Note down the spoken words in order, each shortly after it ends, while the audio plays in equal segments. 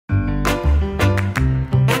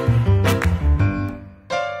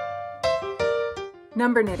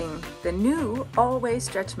Number Knitting, the New All-Way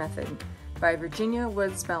Stretch Method by Virginia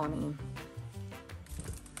Woods Bellamy.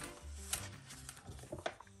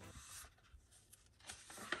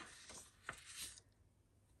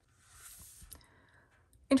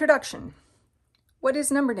 Introduction. What is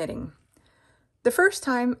number knitting? The first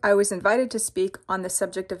time I was invited to speak on the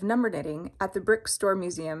subject of number knitting at the Brick Store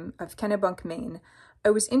Museum of Kennebunk, Maine, I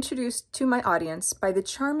was introduced to my audience by the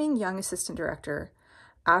charming young assistant director.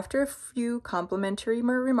 After a few complimentary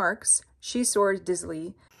remarks, she soared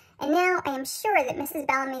dizzily, "And now I am sure that Mrs.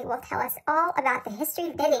 Bellamy will tell us all about the history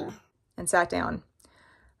of knitting," and sat down.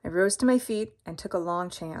 I rose to my feet and took a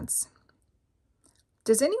long chance.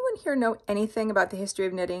 "Does anyone here know anything about the history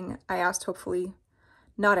of knitting?" I asked hopefully.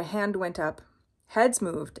 Not a hand went up. Heads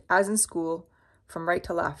moved, as in school, from right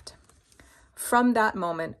to left. From that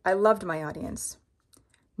moment, I loved my audience.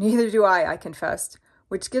 "Neither do I confessed,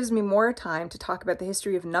 which gives me more time to talk about the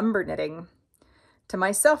history of number knitting." To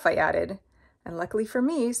myself, I added, and luckily for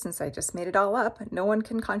me, since I just made it all up, no one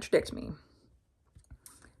can contradict me.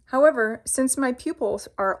 However, since my pupils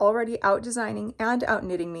are already out designing and out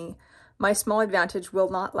knitting me, my small advantage will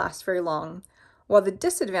not last very long, while the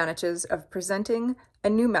disadvantages of presenting a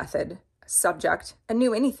new method, a subject, a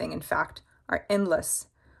new anything, in fact, are endless.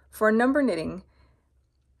 For number knitting,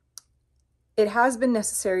 it has been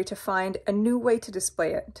necessary to find a new way to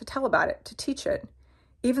display it, to tell about it, to teach it.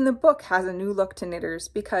 Even the book has a new look to knitters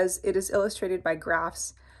because it is illustrated by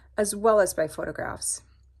graphs as well as by photographs.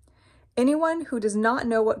 Anyone who does not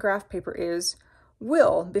know what graph paper is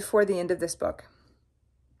will before the end of this book.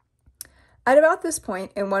 At about this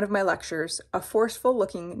point in one of my lectures, a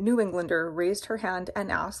forceful-looking New Englander raised her hand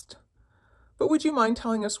and asked, "But would you mind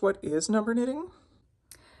telling us what is number knitting?"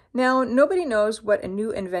 Now, nobody knows what a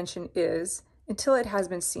new invention is until it has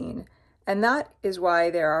been seen, and that is why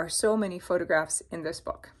there are so many photographs in this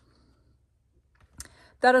book.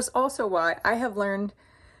 That is also why I have learned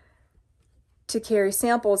to carry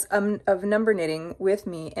samples of number knitting with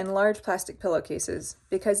me in large plastic pillowcases,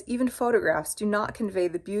 because even photographs do not convey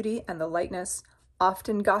the beauty and the lightness,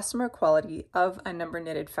 often gossamer quality, of a number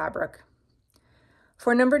knitted fabric.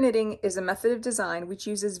 For number knitting is a method of design which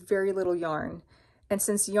uses very little yarn, and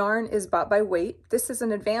since yarn is bought by weight, this is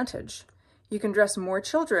an advantage. You can dress more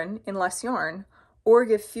children in less yarn, or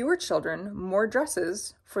give fewer children more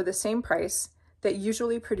dresses for the same price that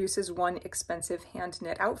usually produces one expensive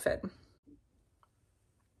hand-knit outfit.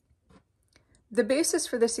 The basis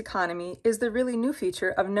for this economy is the really new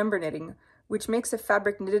feature of number knitting, which makes a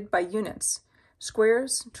fabric knitted by units,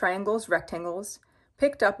 squares, triangles, rectangles,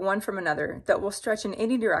 picked up one from another, that will stretch in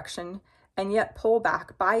any direction and yet pull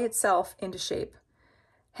back by itself into shape.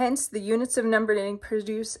 Hence, the units of number knitting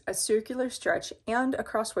produce a circular stretch and a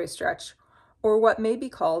crossway stretch, or what may be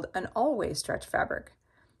called an all-way stretch fabric.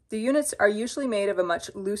 The units are usually made of a much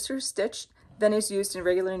looser stitch than is used in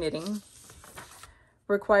regular knitting,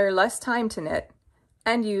 require less time to knit,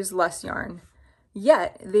 and use less yarn.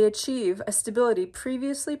 Yet, they achieve a stability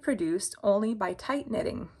previously produced only by tight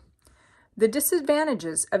knitting. The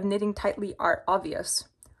disadvantages of knitting tightly are obvious.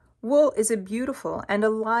 Wool is a beautiful and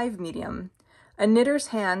alive medium. A knitter's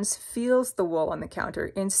hands feels the wool on the counter,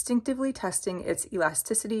 instinctively testing its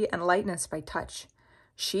elasticity and lightness by touch.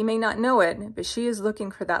 She may not know it, but she is looking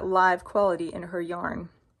for that live quality in her yarn.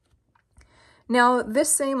 Now, this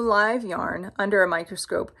same live yarn, under a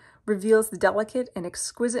microscope, reveals the delicate and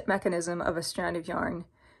exquisite mechanism of a strand of yarn.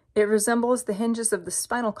 It resembles the hinges of the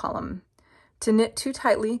spinal column. To knit too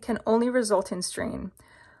tightly can only result in strain,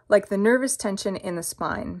 like the nervous tension in the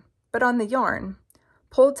spine. But on the yarn,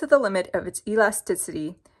 pulled to the limit of its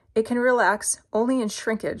elasticity, it can relax only in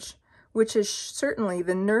shrinkage, which is certainly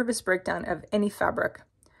the nervous breakdown of any fabric.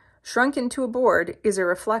 Shrunk into a board is a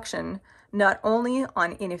reflection not only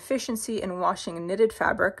on inefficiency in washing knitted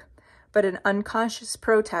fabric, but an unconscious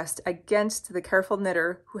protest against the careful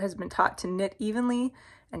knitter who has been taught to knit evenly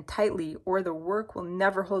and tightly, or the work will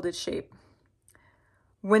never hold its shape.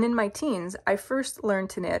 When in my teens I first learned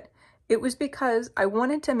to knit, it was because I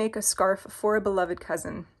wanted to make a scarf for a beloved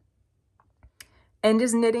cousin. And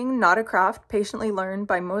is knitting not a craft patiently learned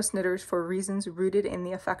by most knitters for reasons rooted in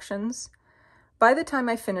the affections? By the time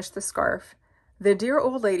I finished the scarf, the dear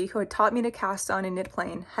old lady who had taught me to cast on and knit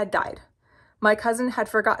plain had died. My cousin had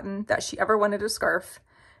forgotten that she ever wanted a scarf,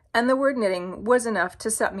 and the word knitting was enough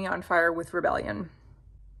to set me on fire with rebellion.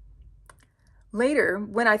 Later,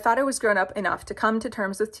 when I thought I was grown up enough to come to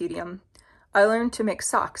terms with tedium, I learned to make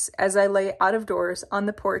socks as I lay out of doors on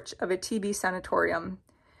the porch of a TB sanatorium.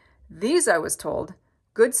 These, I was told,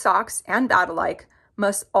 good socks and bad alike,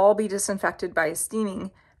 must all be disinfected by a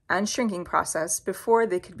steaming and shrinking process before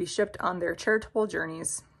they could be shipped on their charitable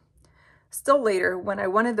journeys. Still later, when I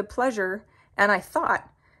wanted the pleasure, and I thought,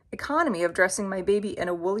 economy of dressing my baby in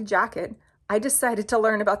a woolly jacket, I decided to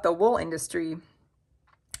learn about the wool industry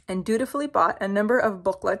and dutifully bought a number of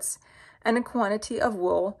booklets and a quantity of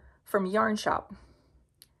wool from Yarn Shop.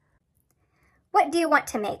 What do you want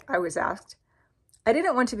to make? I was asked. I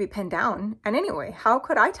didn't want to be pinned down, and anyway, how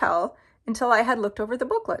could I tell until I had looked over the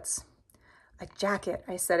booklets? A jacket,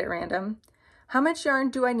 I said at random. How much yarn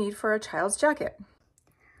do I need for a child's jacket?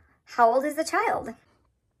 How old is the child?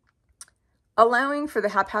 Allowing for the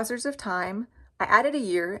haphazards of time, I added a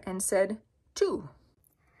year and said 2.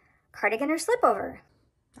 Cardigan or slipover?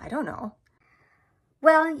 I don't know.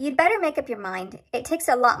 Well, you'd better make up your mind. It takes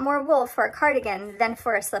a lot more wool for a cardigan than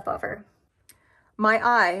for a slipover. My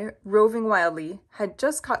eye, roving wildly, had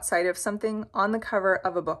just caught sight of something on the cover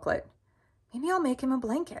of a booklet. Maybe I'll make him a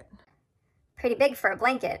blanket. Pretty big for a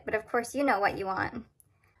blanket, but of course you know what you want.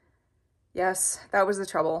 Yes, that was the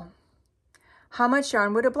trouble. How much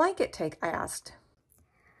yarn would a blanket take? I asked.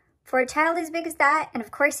 For a child as big as that, and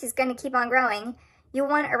of course he's going to keep on growing, you'll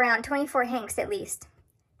want around 24 hanks at least.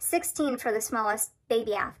 16 for the smallest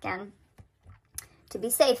baby Afghan. To be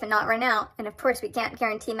safe and not run out, and of course we can't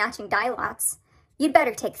guarantee matching dye lots, you'd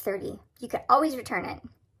better take 30. You could always return it.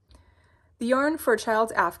 The yarn for a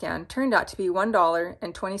child's Afghan turned out to be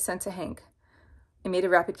 $1.20 a hank. I made a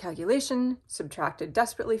rapid calculation, subtracted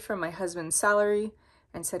desperately from my husband's salary,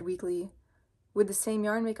 and said weakly, "Would the same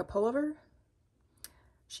yarn make a pullover?"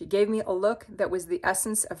 She gave me a look that was the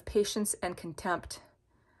essence of patience and contempt.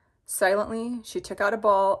 Silently, she took out a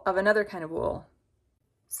ball of another kind of wool.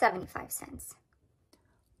 75 cents.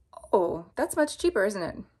 Oh, that's much cheaper, isn't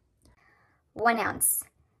it? 1 ounce.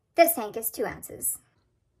 This hank is 2 ounces.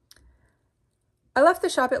 I left the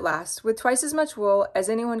shop at last with twice as much wool as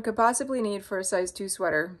anyone could possibly need for a size 2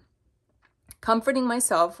 sweater, comforting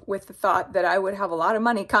myself with the thought that I would have a lot of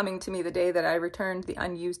money coming to me the day that I returned the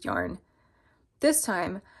unused yarn. This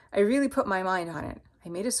time, I really put my mind on it. I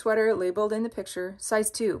made a sweater labeled in the picture,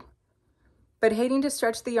 size 2. But hating to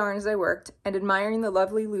stretch the yarn as I worked and admiring the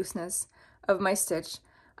lovely looseness of my stitch,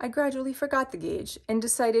 I gradually forgot the gauge and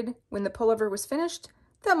decided when the pullover was finished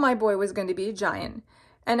that my boy was going to be a giant,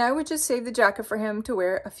 and I would just save the jacket for him to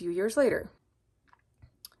wear a few years later.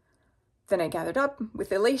 Then I gathered up,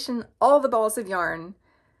 with elation, all the balls of yarn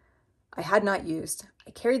I had not used.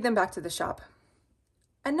 I carried them back to the shop.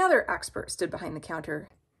 Another expert stood behind the counter.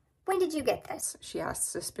 When did you get this? She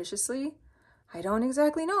asked suspiciously. I don't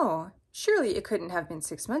exactly know. Surely it couldn't have been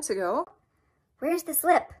 6 months ago. Where's the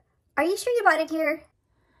slip? Are you sure you bought it here?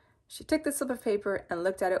 She took the slip of paper and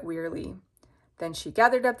looked at it wearily. Then she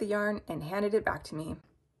gathered up the yarn and handed it back to me.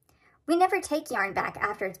 We never take yarn back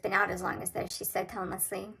after it's been out as long as this, she said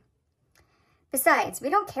tonelessly. Besides, we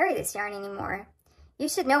don't carry this yarn anymore. You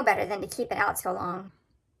should know better than to keep it out so long.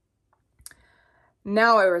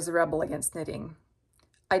 Now I was a rebel against knitting.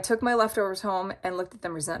 I took my leftovers home and looked at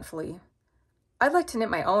them resentfully. I'd like to knit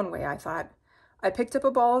my own way, I thought. I picked up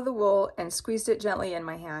a ball of the wool and squeezed it gently in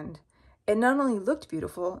my hand. It not only looked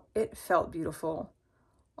beautiful, it felt beautiful.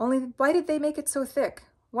 Only why did they make it so thick?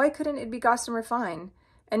 Why couldn't it be gossamer fine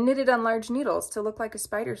and knitted on large needles to look like a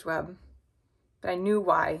spider's web? But I knew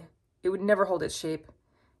why. It would never hold its shape.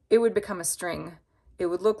 It would become a string. It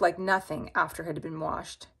would look like nothing after it had been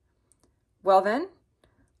washed. Well then,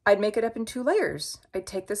 I'd make it up in 2 layers. I'd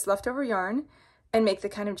take this leftover yarn and make the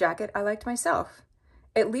kind of jacket I liked myself.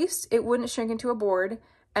 At least it wouldn't shrink into a board,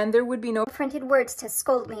 and there would be no printed words to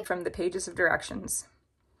scold me from the pages of directions.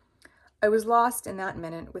 I was lost in that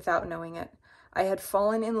minute without knowing it. I had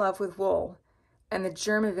fallen in love with wool, and the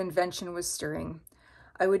germ of invention was stirring.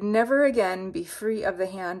 I would never again be free of the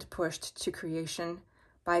hand pushed to creation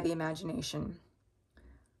by the imagination.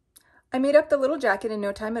 I made up the little jacket in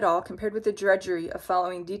no time at all compared with the drudgery of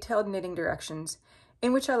following detailed knitting directions,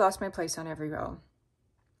 in which I lost my place on every row.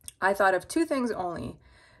 I thought of 2 things only,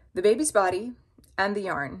 the baby's body and the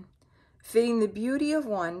yarn, fitting the beauty of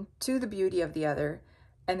one to the beauty of the other,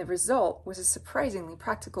 and the result was a surprisingly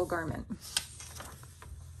practical garment.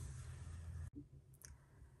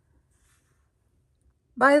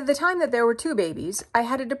 By the time that there were 2 babies, I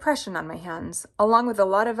had a depression on my hands, along with a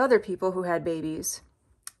lot of other people who had babies.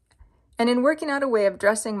 And in working out a way of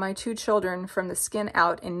dressing my 2 children from the skin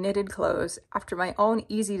out in knitted clothes after my own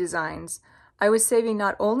easy designs, I was saving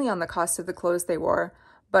not only on the cost of the clothes they wore,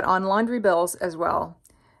 but on laundry bills as well.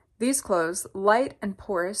 These clothes, light and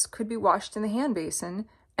porous, could be washed in the hand basin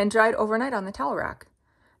and dried overnight on the towel rack.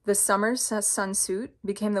 The summer's sunsuit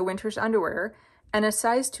became the winter's underwear, and a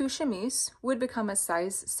size 2 chemise would become a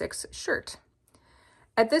size 6 shirt.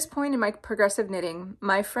 At this point in my progressive knitting,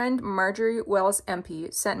 my friend Marjorie Wells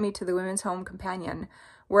MP sent me to the Women's Home Companion,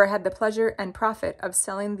 where I had the pleasure and profit of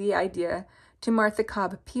selling the idea to Martha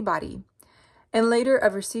Cobb Peabody, and later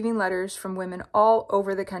of receiving letters from women all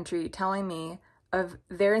over the country telling me of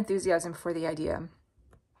their enthusiasm for the idea.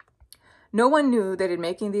 No one knew that in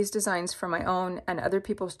making these designs for my own and other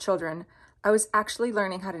people's children, I was actually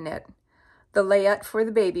learning how to knit. The layette for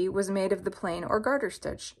the baby was made of the plain or garter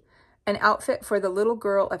stitch. An outfit for the little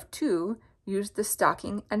girl of 2 used the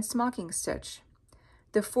stocking and smocking stitch.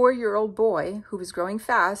 The 4-year-old boy, who was growing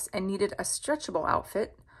fast and needed a stretchable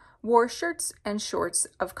outfit, wore shirts and shorts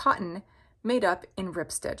of cotton made up in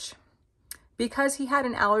rip stitch. Because he had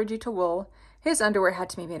an allergy to wool, his underwear had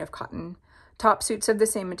to be made of cotton, top suits of the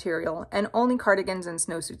same material, and only cardigans and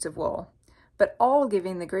snowsuits of wool, but all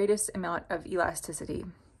giving the greatest amount of elasticity.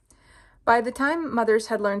 By the time mothers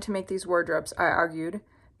had learned to make these wardrobes, I argued,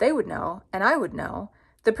 they would know, and I would know,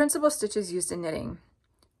 the principal stitches used in knitting.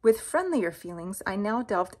 With friendlier feelings, I now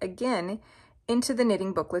delved again into the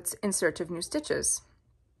knitting booklets in search of new stitches.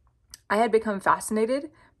 I had become fascinated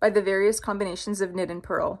by the various combinations of knit and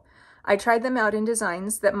purl. I tried them out in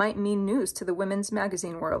designs that might mean news to the women's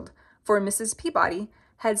magazine world, for Mrs. Peabody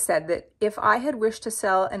had said that if I had wished to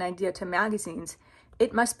sell an idea to magazines,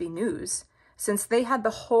 it must be news, since they had the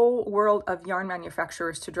whole world of yarn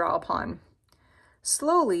manufacturers to draw upon.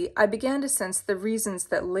 Slowly, I began to sense the reasons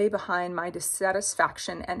that lay behind my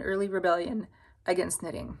dissatisfaction and early rebellion against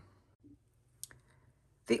knitting.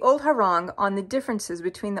 The old harangue on the differences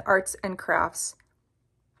between the arts and crafts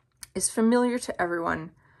is familiar to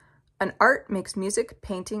everyone. An art makes music,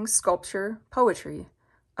 painting, sculpture, poetry.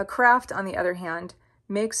 A craft, on the other hand,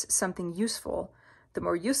 makes something useful. The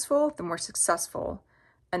more useful, the more successful.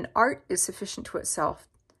 An art is sufficient to itself.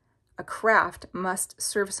 A craft must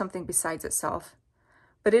serve something besides itself.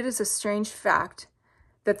 But it is a strange fact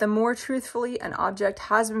that the more truthfully an object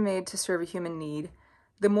has been made to serve a human need,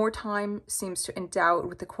 the more time seems to endow it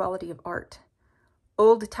with the quality of art.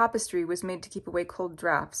 Old tapestry was made to keep away cold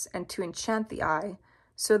draughts and to enchant the eye,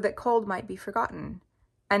 so that cold might be forgotten,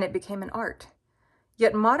 and it became an art.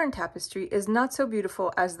 Yet modern tapestry is not so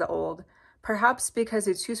beautiful as the old, perhaps because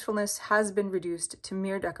its usefulness has been reduced to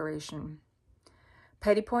mere decoration.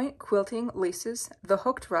 Pettipoint, quilting, laces, the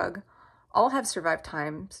hooked rug, all have survived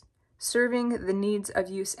times, serving the needs of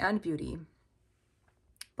use and beauty.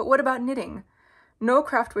 But what about knitting? No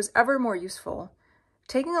craft was ever more useful.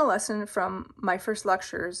 Taking a lesson from my first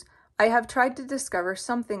lectures, I have tried to discover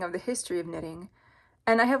something of the history of knitting,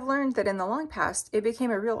 and I have learned that in the long past, it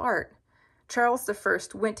became a real art. Charles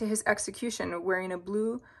I went to his execution wearing a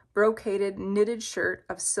blue brocaded knitted shirt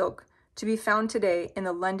of silk to be found today in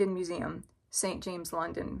the London Museum, St. James,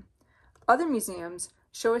 London. Other museums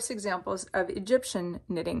show us examples of Egyptian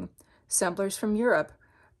knitting, samplers from Europe,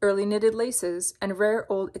 early knitted laces, and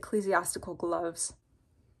rare old ecclesiastical gloves.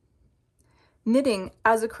 Knitting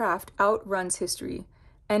as a craft outruns history,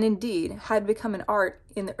 and indeed had become an art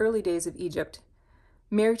in the early days of Egypt.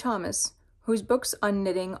 Mary Thomas, whose books on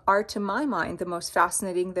knitting are to my mind the most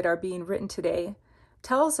fascinating that are being written today,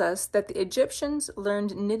 tells us that the Egyptians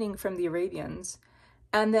learned knitting from the Arabians,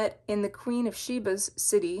 and that in the Queen of Sheba's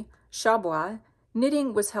city, Shabwa,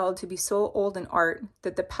 knitting was held to be so old an art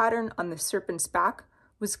that the pattern on the serpent's back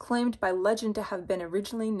was claimed by legend to have been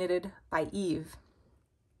originally knitted by Eve.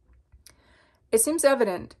 It seems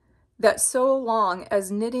evident that so long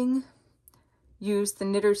as knitting used the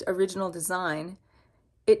knitter's original design,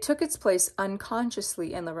 it took its place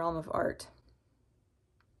unconsciously in the realm of art.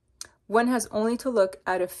 One has only to look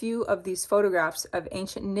at a few of these photographs of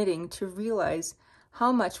ancient knitting to realize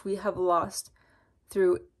how much we have lost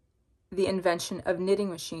through the invention of knitting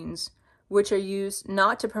machines, which are used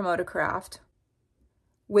not to promote a craft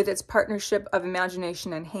with its partnership of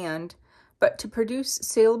imagination and hand, but to produce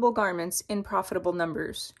saleable garments in profitable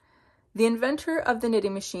numbers. The inventor of the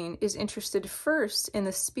knitting machine is interested first in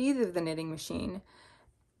the speed of the knitting machine.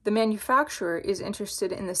 The manufacturer is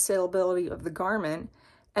interested in the saleability of the garment,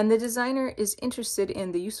 and the designer is interested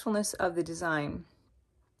in the usefulness of the design.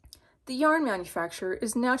 The yarn manufacturer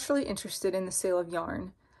is naturally interested in the sale of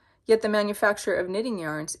yarn, yet the manufacturer of knitting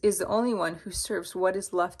yarns is the only one who serves what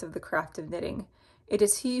is left of the craft of knitting. It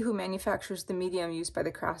is he who manufactures the medium used by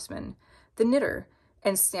the craftsman, the knitter,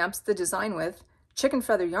 and stamps the design with, "Chicken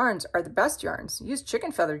feather yarns are the best yarns. Use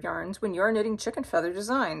chicken feather yarns when you're knitting chicken feather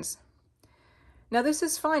designs." Now this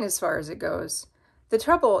is fine as far as it goes. The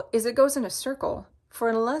trouble is it goes in a circle, for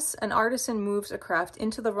unless an artisan moves a craft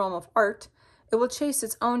into the realm of art, it will chase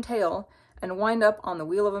its own tail and wind up on the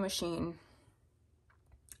wheel of a machine.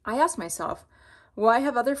 I ask myself, why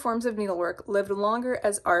have other forms of needlework lived longer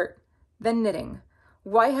as art than knitting?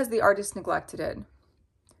 Why has the artist neglected it?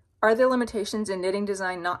 Are there limitations in knitting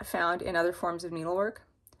design not found in other forms of needlework?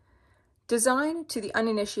 Design to the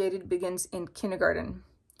uninitiated begins in kindergarten.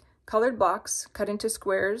 Colored blocks, cut into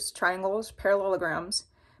squares, triangles, parallelograms,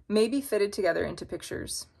 may be fitted together into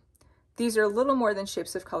pictures. These are little more than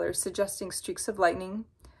shapes of colors suggesting streaks of lightning,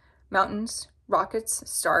 mountains, rockets,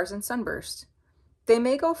 stars, and sunbursts. They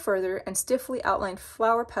may go further and stiffly outline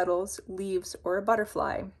flower petals, leaves, or a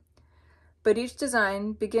butterfly. But each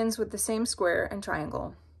design begins with the same square and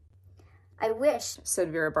triangle. I wish,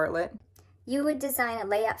 said Vera Bartlett, you would design a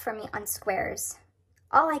layout for me on squares.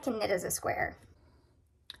 All I can knit is a square.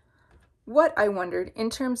 What, I wondered, in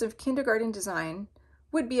terms of kindergarten design,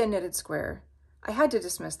 would be a knitted square? I had to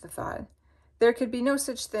dismiss the thought. There could be no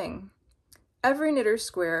such thing. Every knitter's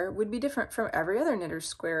square would be different from every other knitter's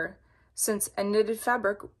square, since a knitted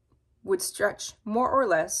fabric would stretch more or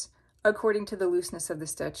less according to the looseness of the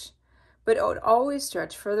stitch, but it would always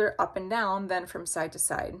stretch further up and down than from side to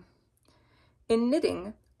side. In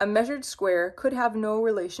knitting, a measured square could have no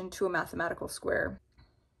relation to a mathematical square.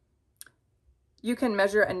 You can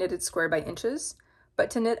measure a knitted square by inches, but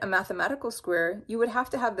to knit a mathematical square, you would have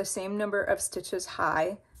to have the same number of stitches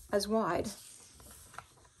high as wide.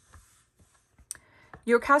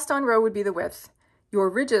 Your cast-on row would be the width, your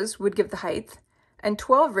ridges would give the height, and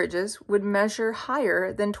 12 ridges would measure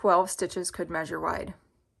higher than 12 stitches could measure wide.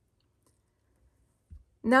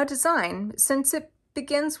 Now design, since it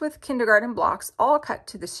begins with kindergarten blocks all cut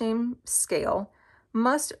to the same scale,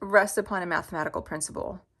 must rest upon a mathematical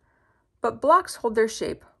principle. But blocks hold their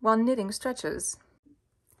shape while knitting stretches.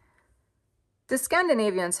 The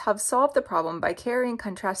Scandinavians have solved the problem by carrying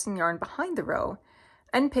contrasting yarn behind the row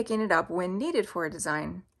and picking it up when needed for a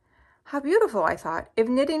design. How beautiful, I thought, if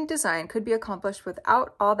knitting design could be accomplished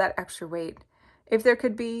without all that extra weight, if there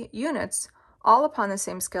could be units all upon the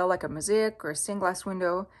same scale like a mosaic or a stained glass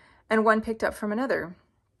window, and one picked up from another.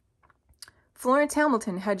 Florence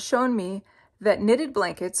Hamilton had shown me that knitted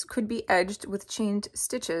blankets could be edged with chained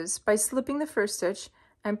stitches by slipping the first stitch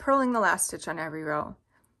and purling the last stitch on every row.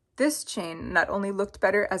 This chain not only looked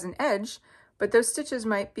better as an edge, but those stitches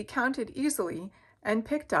might be counted easily and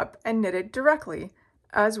picked up and knitted directly,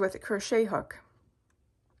 as with a crochet hook.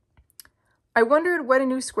 I wondered what a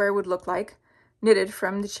new square would look like, knitted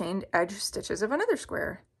from the chained edge stitches of another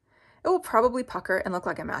square. It will probably pucker and look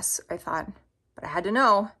like a mess, I thought, but I had to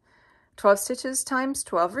know. 12 stitches times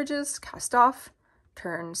 12 ridges, cast off,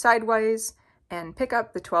 turn sideways, and pick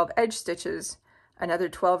up the 12 edge stitches. Another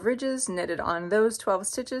 12 ridges knitted on those 12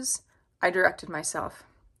 stitches. I directed myself.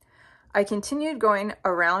 I continued going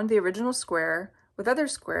around the original square with other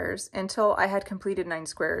squares until I had completed 9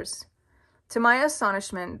 squares. To my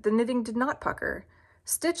astonishment, the knitting did not pucker.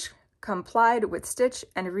 Stitch complied with stitch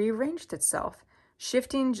and rearranged itself,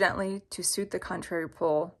 shifting gently to suit the contrary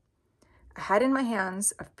pull. I had in my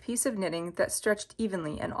hands a piece of knitting that stretched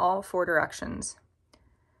evenly in all 4 directions.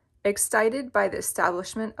 Excited by the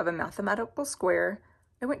establishment of a mathematical square,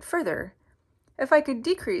 I went further. If I could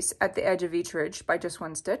decrease at the edge of each ridge by just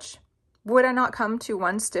 1 stitch, would I not come to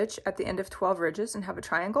 1 stitch at the end of 12 ridges and have a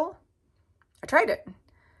triangle? I tried it.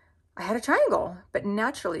 I had a triangle, but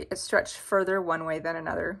naturally it stretched further one way than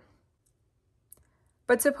another.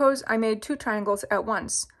 But suppose I made 2 triangles at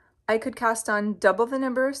once. I could cast on double the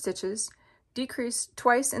number of stitches, decrease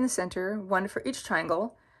twice in the center, 1 for each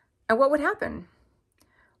triangle, and what would happen?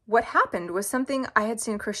 What happened was something I had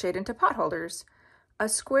seen crocheted into potholders, a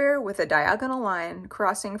square with a diagonal line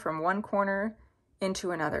crossing from one corner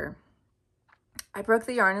into another. I broke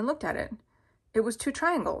the yarn and looked at it. It was 2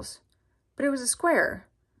 triangles, but it was a square,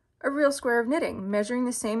 a real square of knitting, measuring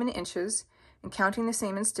the same in inches and counting the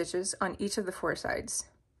same in stitches on each of the 4 sides.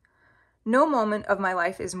 No moment of my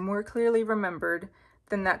life is more clearly remembered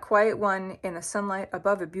than that quiet one in the sunlight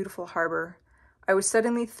above a beautiful harbor. I was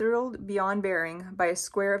suddenly thrilled beyond bearing by a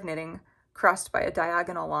square of knitting crossed by a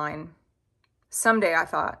diagonal line. Someday, I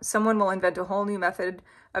thought, someone will invent a whole new method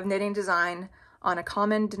of knitting design on a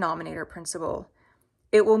common denominator principle.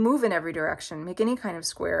 It will move in every direction, make any kind of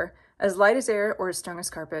square, as light as air or as strong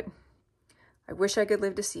as carpet. I wish I could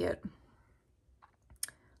live to see it.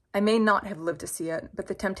 I may not have lived to see it, but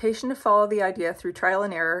the temptation to follow the idea through trial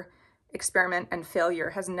and error, experiment, and failure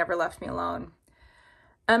has never left me alone.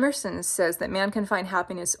 Emerson says that man can find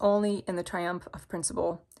happiness only in the triumph of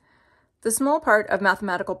principle. The small part of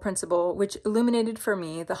mathematical principle which illuminated for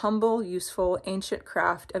me the humble, useful, ancient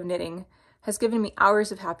craft of knitting has given me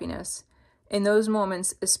hours of happiness, in those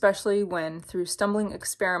moments especially when, through stumbling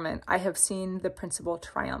experiment, I have seen the principle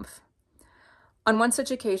triumph. On one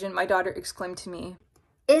such occasion, my daughter exclaimed to me,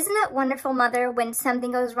 "Isn't it wonderful, Mother, when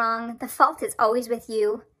something goes wrong, the fault is always with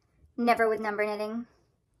you, never with number knitting?"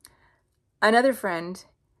 Another friend,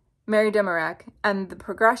 Mary Demarac, and the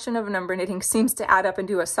progression of number knitting seems to add up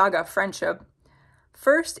into a saga of friendship,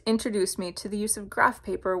 first introduced me to the use of graph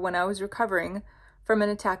paper when I was recovering from an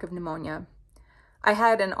attack of pneumonia. I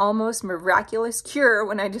had an almost miraculous cure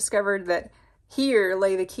when I discovered that here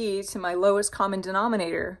lay the key to my lowest common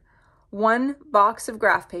denominator. One box of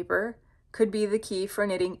graph paper could be the key for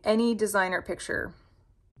knitting any designer picture.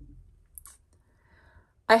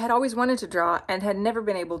 I had always wanted to draw and had never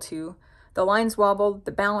been able to. The lines wobbled,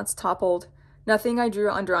 the balance toppled. Nothing I drew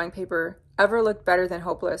on drawing paper ever looked better than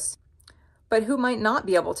hopeless. But who might not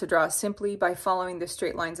be able to draw simply by following the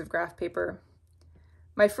straight lines of graph paper?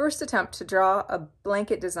 My first attempt to draw a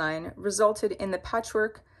blanket design resulted in the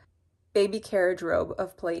patchwork baby carriage robe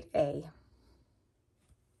of plate A.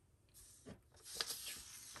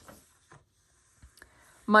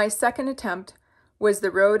 My second attempt was the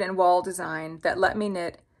road and wall design that let me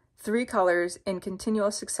knit 3 colors in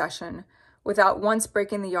continual succession without once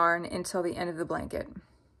breaking the yarn until the end of the blanket.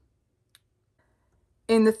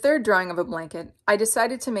 In the third drawing of a blanket, I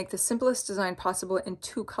decided to make the simplest design possible in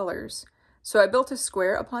 2 colors. So I built a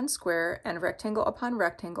square upon square and rectangle upon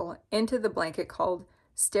rectangle into the blanket called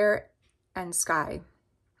Stair and Sky.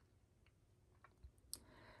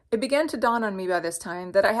 It began to dawn on me by this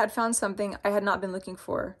time that I had found something I had not been looking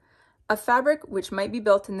for, a fabric which might be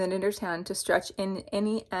built in the knitter's hand to stretch in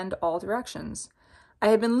any and all directions. I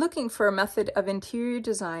had been looking for a method of interior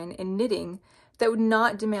design in knitting that would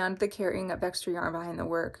not demand the carrying of extra yarn behind the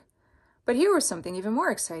work. But here was something even more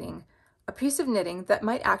exciting, a piece of knitting that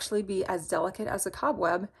might actually be as delicate as a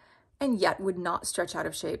cobweb and yet would not stretch out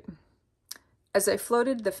of shape. As I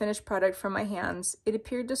floated the finished product from my hands, it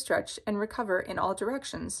appeared to stretch and recover in all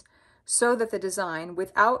directions, so that the design,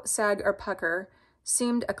 without sag or pucker,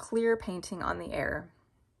 seemed a clear painting on the air.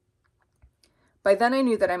 By then I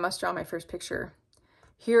knew that I must draw my first picture.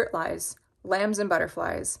 Here it lies, lambs and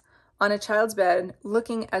butterflies, on a child's bed,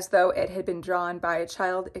 looking as though it had been drawn by a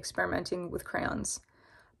child experimenting with crayons.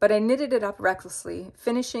 But I knitted it up recklessly,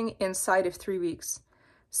 finishing inside of 3 weeks.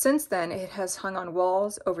 Since then, it has hung on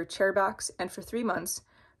walls, over chair backs, and for 3 months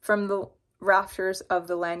from the rafters of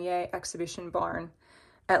the Lanier exhibition barn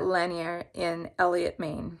at Lanier in Elliott,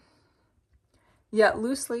 Maine. Yet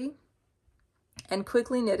loosely and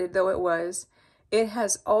quickly knitted though it was, it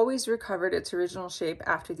has always recovered its original shape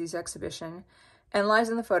after these exhibition and lies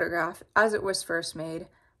in the photograph as it was first made,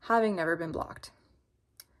 having never been blocked.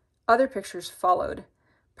 Other pictures followed.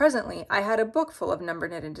 Presently, I had a book full of number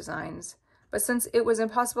knitted designs, but since it was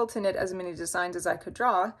impossible to knit as many designs as I could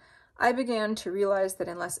draw, I began to realize that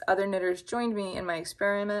unless other knitters joined me in my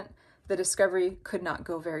experiment, the discovery could not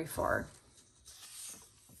go very far.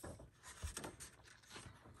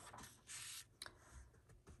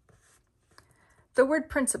 The word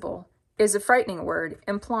principle is a frightening word,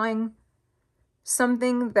 implying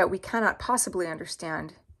something that we cannot possibly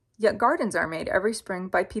understand. Yet gardens are made every spring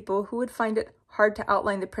by people who would find it hard to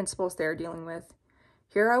outline the principles they are dealing with.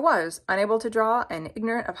 Here I was, unable to draw and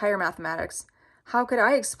ignorant of higher mathematics. How could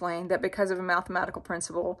I explain that because of a mathematical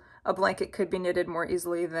principle, a blanket could be knitted more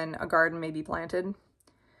easily than a garden may be planted?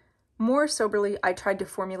 More soberly, I tried to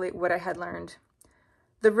formulate what I had learned.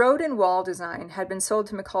 The road and wall design had been sold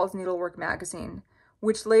to McCall's Needlework magazine,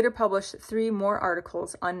 which later published 3 more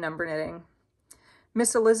articles on number knitting.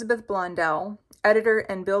 Miss Elizabeth Blondell, editor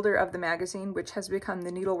and builder of the magazine, which has become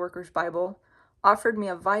the Needleworker's Bible, offered me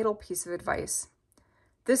a vital piece of advice.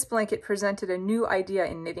 This blanket presented a new idea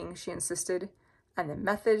in knitting, she insisted, and the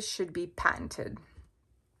method should be patented.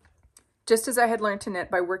 Just as I had learned to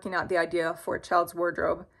knit by working out the idea for a child's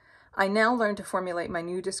wardrobe, I now learned to formulate my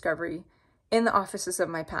new discovery in the offices of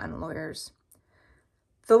my patent lawyers.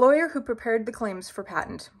 The lawyer who prepared the claims for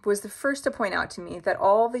patent was the first to point out to me that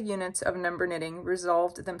all the units of number knitting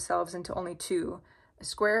resolved themselves into only 2, a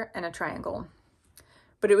square and a triangle.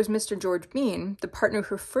 But it was Mr. George Bean, the partner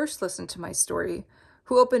who first listened to my story,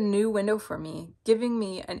 who opened a new window for me, giving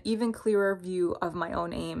me an even clearer view of my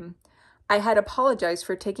own aim. I had apologized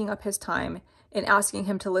for taking up his time in asking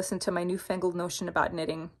him to listen to my newfangled notion about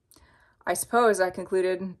knitting. I suppose, I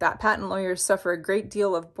concluded, that patent lawyers suffer a great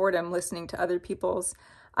deal of boredom listening to other people's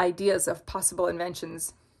ideas of possible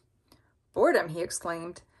inventions. Boredom, he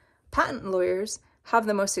exclaimed. Patent lawyers have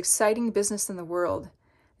the most exciting business in the world.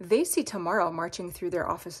 They see tomorrow marching through their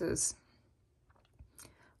offices.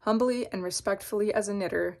 Humbly and respectfully as a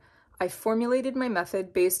knitter, I formulated my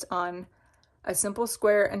method based on a simple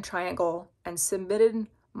square and triangle and submitted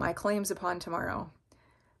my claims upon tomorrow.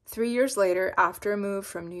 3 years later, after a move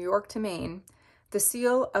from New York to Maine, the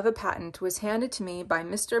seal of a patent was handed to me by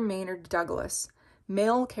Mr. Maynard Douglas,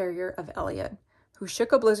 mail carrier of Elliott, who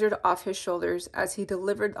shook a blizzard off his shoulders as he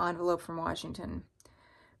delivered the envelope from Washington.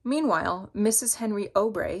 Meanwhile, Mrs. Henry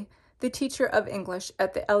Obrey, the teacher of English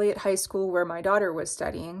at the Elliott High School where my daughter was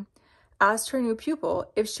studying, asked her new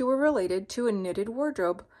pupil if she were related to a knitted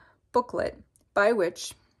wardrobe booklet by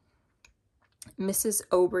which Mrs.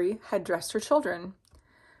 Obrey had dressed her children.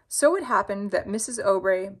 So it happened that Mrs.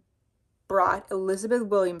 Obrey brought Elizabeth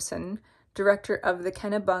Williamson, director of the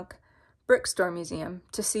Kennebunk Brickstore Museum,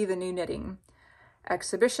 to see the new knitting.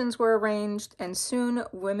 Exhibitions were arranged, and soon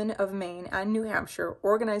women of Maine and New Hampshire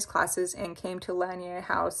organized classes and came to Lanier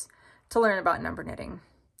House to learn about number knitting.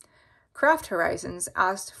 Craft Horizons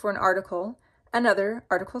asked for an article, and other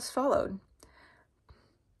articles followed.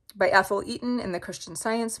 By Ethel Eaton in the Christian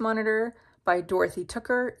Science Monitor, by Dorothy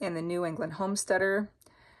Tooker in the New England Homesteader,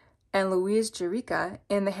 and Louise Jerica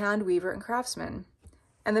in the Hand Weaver and Craftsman.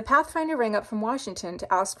 And the Pathfinder rang up from Washington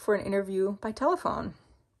to ask for an interview by telephone.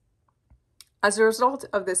 As a result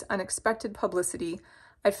of this unexpected publicity,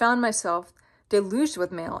 I found myself deluged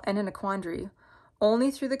with mail and in a quandary.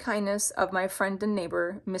 Only through the kindness of my friend and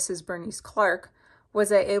neighbor, Mrs. Bernice Clark,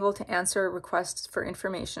 was I able to answer requests for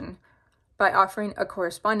information by offering a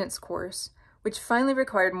correspondence course, which finally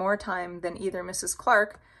required more time than either Mrs.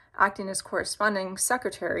 Clark, acting as corresponding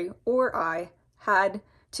secretary, or I had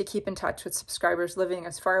to keep in touch with subscribers living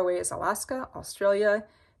as far away as Alaska, Australia,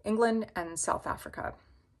 England, and South Africa.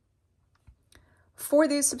 For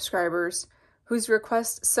these subscribers, whose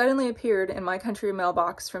requests suddenly appeared in my country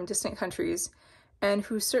mailbox from distant countries, and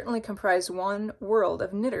who certainly comprise one world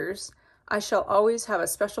of knitters, I shall always have a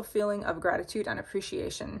special feeling of gratitude and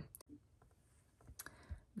appreciation.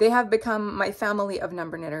 They have become my family of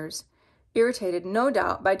number knitters, irritated no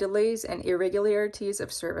doubt by delays and irregularities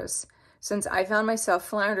of service, since I found myself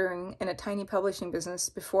floundering in a tiny publishing business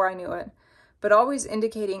before I knew it, but always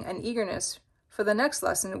indicating an eagerness for the next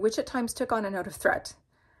lesson, which at times took on a note of threat.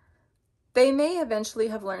 They may eventually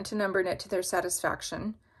have learned to number knit to their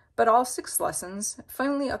satisfaction, but all 6 lessons,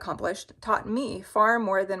 finally accomplished, taught me far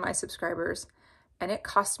more than my subscribers, and it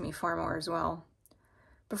cost me far more as well.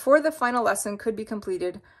 Before the final lesson could be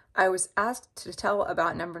completed, I was asked to tell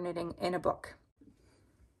about number knitting in a book.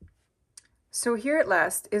 So here at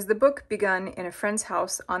last is the book begun in a friend's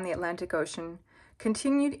house on the Atlantic Ocean,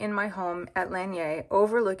 continued in my home at Lanier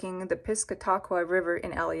overlooking the Piscataqua River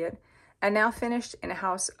in Elliott, and now finished in a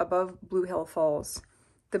house above Blue Hill Falls.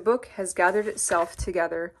 The book has gathered itself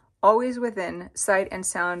together, always within sight and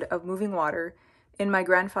sound of moving water, in my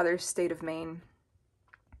grandfather's state of Maine.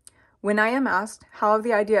 When I am asked how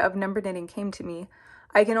the idea of number knitting came to me,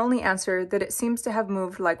 I can only answer that it seems to have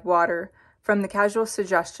moved like water from the casual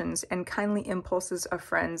suggestions and kindly impulses of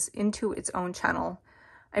friends into its own channel.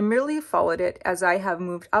 I merely followed it as I have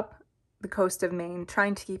moved up the coast of Maine,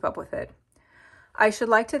 trying to keep up with it. I should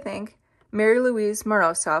like to thank Mary Louise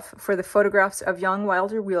Morosoff for the photographs of young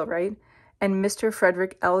Wilder Wheelwright, and Mr.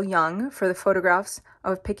 Frederick L. Young for the photographs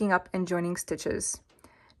of picking up and joining stitches.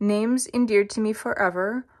 Names endeared to me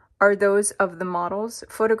forever are those of the models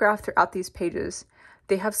photographed throughout these pages.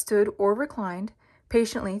 They have stood or reclined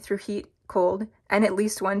patiently through heat, cold, and at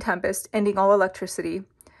least one tempest ending all electricity,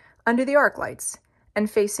 under the arc lights, and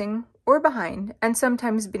facing or behind and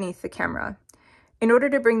sometimes beneath the camera, in order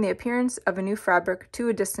to bring the appearance of a new fabric to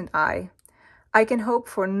a distant eye. I can hope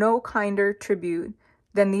for no kinder tribute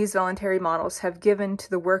than these voluntary models have given to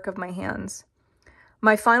the work of my hands.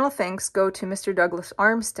 My final thanks go to Mr. Douglas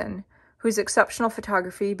Armston, whose exceptional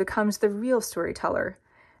photography becomes the real storyteller,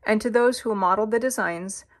 and to those who modeled the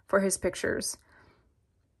designs for his pictures.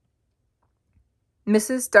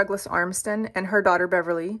 Mrs. Douglas Armston and her daughter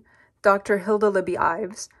Beverly, Dr. Hilda Libby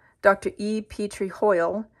Ives, Dr. E. Petrie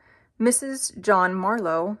Hoyle, Mrs. John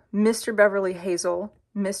Marlowe, Mr. Beverly Hazel,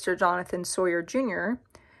 Mr. Jonathan Sawyer Jr.,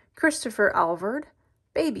 Christopher Alvord,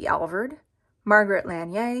 Baby Alvord, Margaret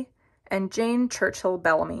Lanier, and Jane Churchill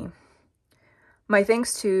Bellamy. My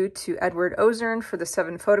thanks to Edward Ozern for the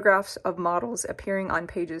 7 photographs of models appearing on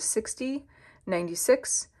pages 60,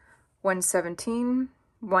 96, 117,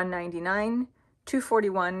 199,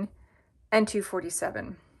 241, and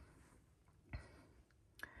 247.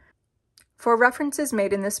 For references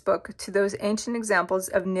made in this book to those ancient examples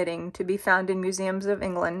of knitting to be found in museums of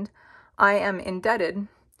England, I am indebted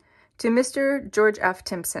to Mr. George F.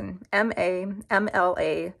 Timpson, M.A.,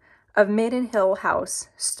 M.L.A., of Maidenhill House,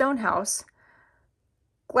 Stonehouse,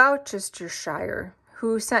 Gloucestershire,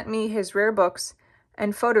 who sent me his rare books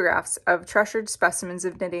and photographs of treasured specimens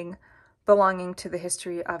of knitting belonging to the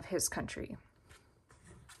history of his country.